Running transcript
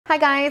Hi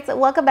guys,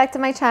 welcome back to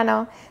my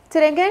channel.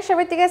 Today I'm going to share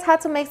with you guys how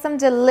to make some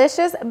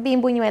delicious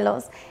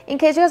bimbuñuelos. In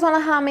case you guys want to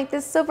know how to make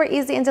this super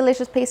easy and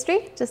delicious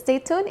pastry, just stay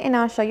tuned and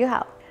I'll show you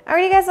how.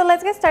 Alrighty guys, so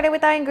let's get started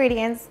with our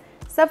ingredients.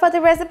 So for the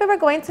recipe, we're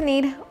going to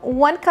need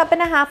 1.5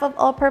 cups of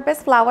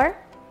all-purpose flour,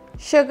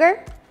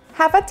 sugar,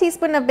 half a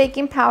teaspoon of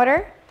baking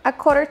powder,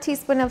 1/4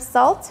 teaspoon of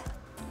salt,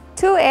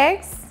 2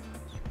 eggs,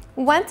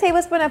 1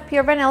 tablespoon of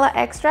pure vanilla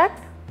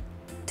extract,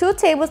 2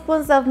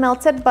 tablespoons of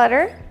melted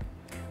butter,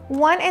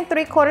 1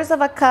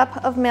 3/4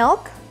 cup of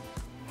milk,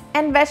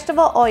 and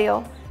vegetable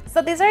oil. So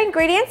these are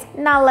ingredients.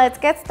 Now let's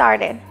get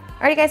started.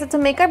 Alright guys, so to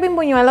make our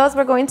bimbuñuelos,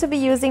 we're going to be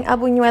using a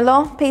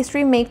buñuelo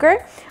pastry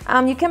maker.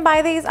 You can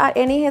buy these at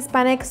any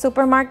Hispanic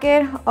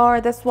supermarket or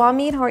the swap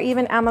meet or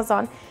even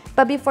Amazon.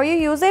 But before you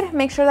use it,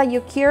 make sure that you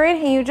cure it,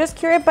 and you just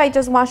cure it by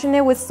just washing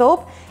it with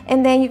soap,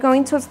 and then you're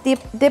going to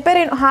dip it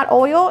in hot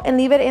oil and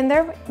leave it in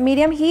there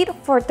medium heat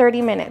for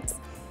 30 minutes.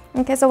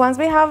 Okay, so once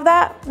we have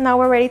that, now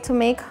we're ready to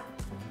make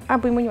our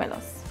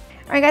bimbuñuelos.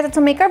 Alright guys, so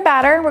to make our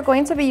batter, we're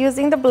going to be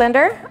using the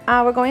blender.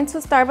 We're going to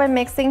start by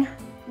mixing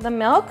the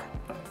milk,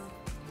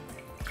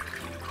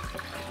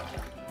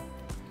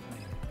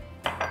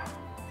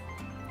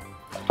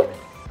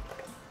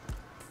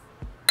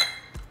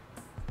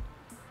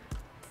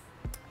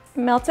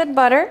 melted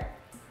butter,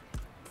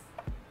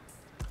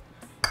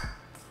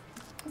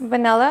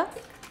 vanilla,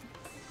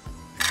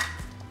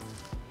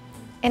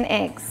 and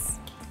eggs.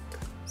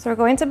 So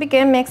we're going to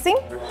begin mixing.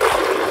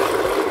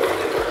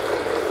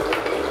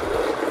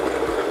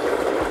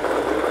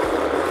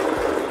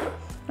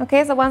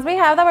 Okay, so once we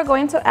have that, we're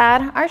going to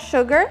add our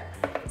sugar.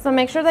 So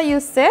make sure that you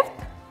sift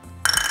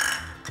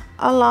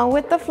along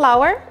with the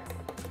flour.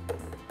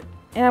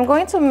 And I'm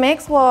going to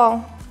mix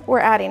while we're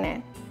adding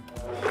it.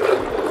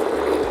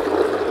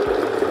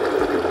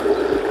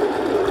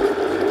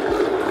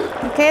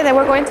 Okay, then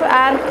we're going to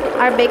add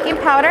our baking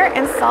powder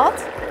and salt.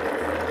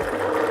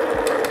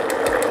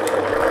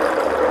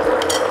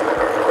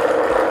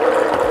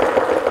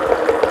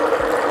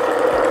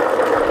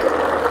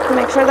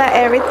 Make sure that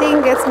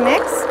everything gets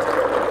mixed.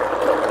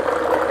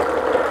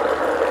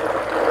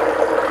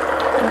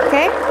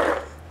 Okay.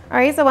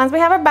 Alright, so once we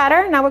have our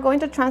batter, now we're going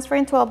to transfer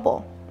into a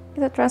bowl.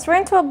 So transfer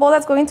into a bowl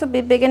that's going to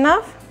be big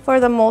enough for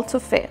the mold to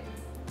fit.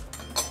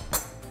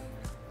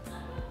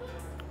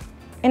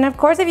 And of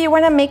course, if you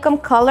want to make them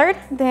colored,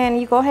 then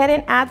you go ahead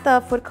and add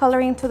the food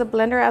coloring to the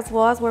blender as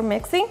well as we're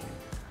mixing.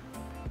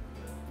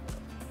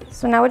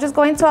 So now we're just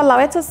going to allow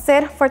it to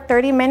sit for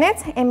 30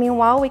 minutes, and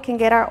meanwhile we can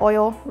get our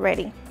oil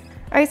ready.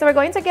 Alright, so we're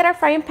going to get our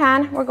frying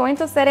pan. We're going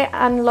to set it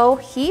on low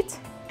heat,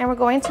 and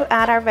we're going to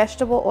add our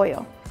vegetable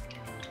oil.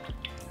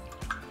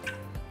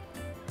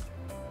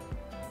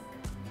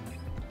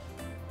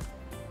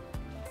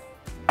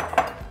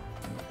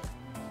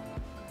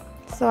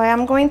 So I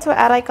am going to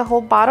add like a whole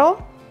bottle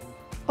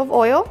of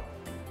oil.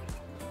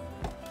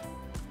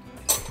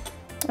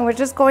 And we're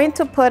just going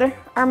to put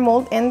our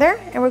mold in there,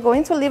 and we're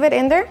going to leave it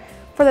in there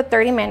for the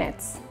 30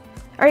 minutes.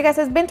 Alright guys,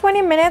 it's been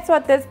 20 minutes, so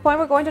at this point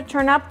we're going to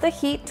turn up the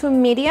heat to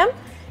medium.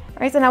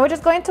 Alright, so now we're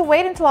just going to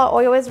wait until our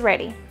oil is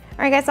ready.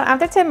 Alright guys, so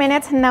after 10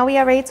 minutes, now we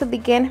are ready to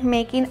begin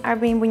making our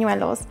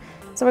bimbuñuelos.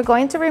 So we're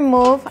going to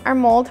remove our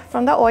mold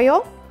from the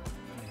oil.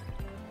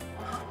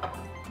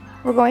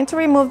 We're going to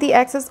remove the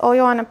excess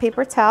oil on a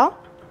paper towel.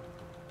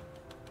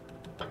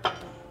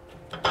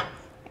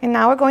 And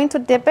now we're going to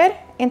dip it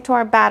into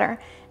our batter.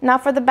 Now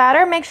for the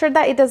batter, make sure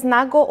that it does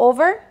not go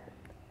over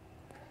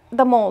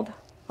the mold,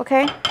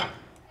 okay?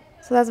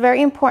 So that's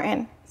very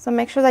important. So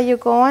make sure that you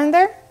go in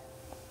there.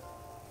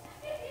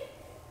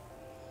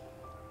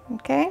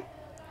 Okay,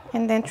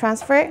 and then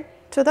transfer it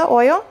to the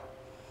oil.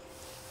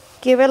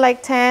 Give it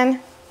like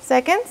 10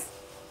 seconds.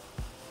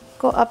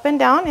 Go up and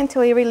down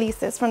until it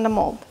releases from the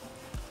mold.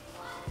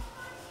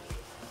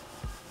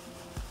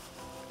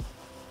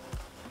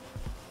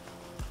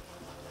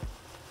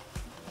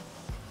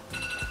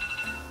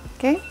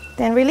 Okay,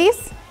 then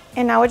release,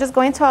 and now we're just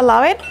going to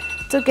allow it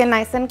to get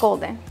nice and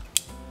golden.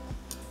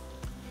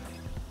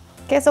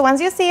 Okay, so once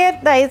you see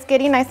it that it's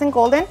getting nice and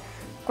golden,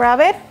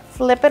 grab it,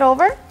 flip it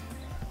over,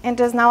 and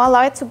just now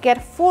allow it to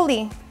get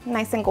fully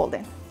nice and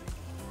golden.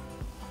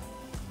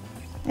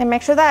 And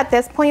make sure that at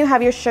this point you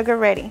have your sugar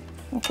ready.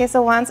 Okay,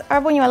 so once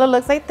our buñuelo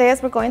looks like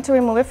this, we're going to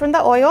remove it from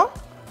the oil.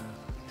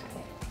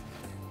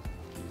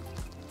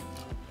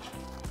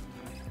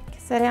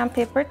 Set it on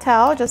paper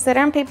towel, just set it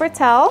on paper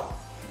towel.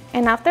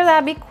 And after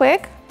that, be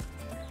quick.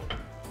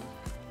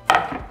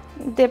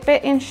 Dip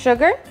it in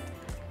sugar.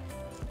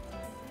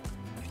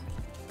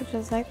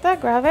 Just like that,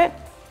 grab it.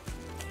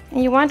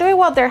 And you want to do it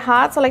while they're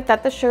hot, so like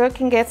that the sugar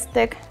can get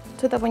stick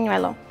to the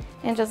buñuelo.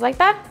 And just like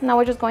that, now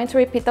we're just going to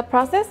repeat the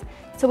process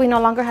so we no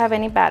longer have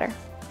any batter.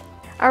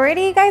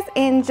 Alrighty guys,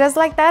 and just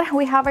like that,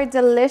 we have our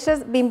delicious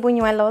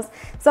bimbuñuelos.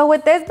 So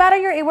with this batter,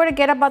 you're able to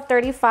get about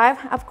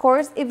 35. Of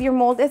course, if your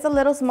mold is a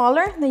little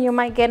smaller, then you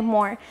might get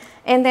more.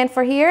 And then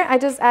for here, I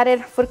just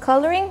added food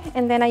coloring,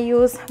 and then I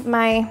use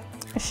my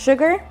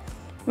sugar,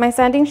 my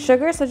sanding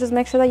sugar. So just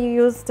make sure that you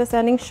use the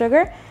sanding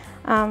sugar.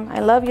 I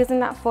love using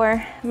that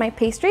for my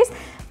pastries.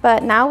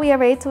 But now we are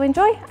ready to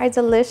enjoy our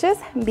delicious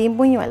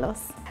bimbuñuelos.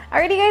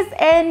 Alrighty guys,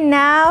 and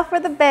now for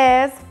the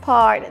best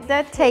part,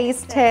 the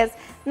taste test.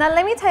 Now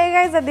let me tell you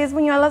guys that these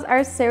buñuelos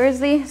are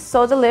seriously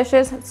so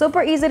delicious,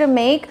 super easy to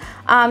make.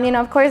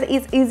 Of course,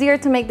 it's easier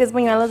to make these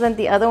buñuelos than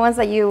the other ones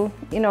that you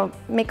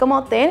make them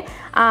all thin.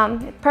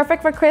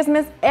 Perfect for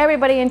Christmas,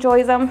 everybody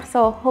enjoys them.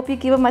 So hope you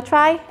give them a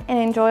try and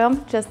enjoy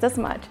them just as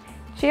much.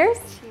 Cheers.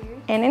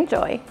 And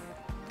enjoy.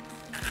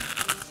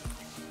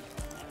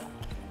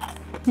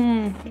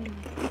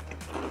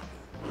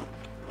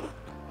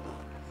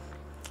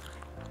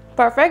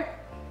 Perfect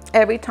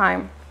every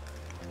time.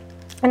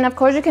 And of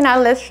course you can add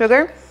less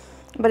sugar,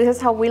 but this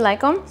is how we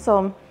like them,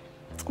 so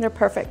they're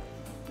perfect.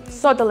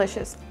 So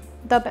delicious,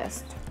 the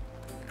best.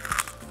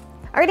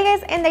 Alrighty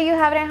guys, and there you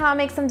have it on how I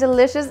make some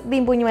delicious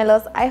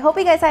bimbuñuelos. I hope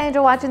you guys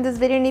enjoyed watching this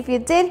video, and if you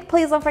did,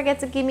 please don't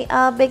forget to give me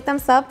a big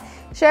thumbs up,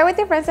 share with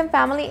your friends and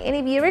family, and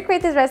if you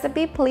recreate this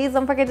recipe, please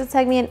don't forget to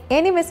tag me in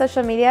any of my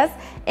social medias.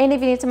 And if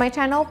you're new to my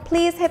channel,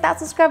 please hit that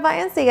subscribe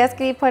button so you guys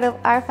can be part of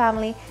our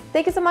family.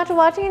 Thank you so much for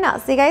watching, and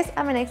I'll see you guys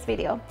on my next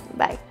video.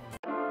 Bye.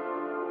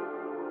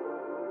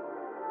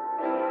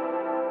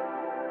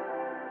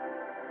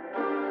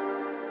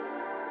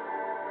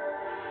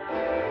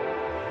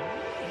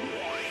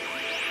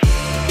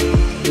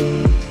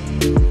 You.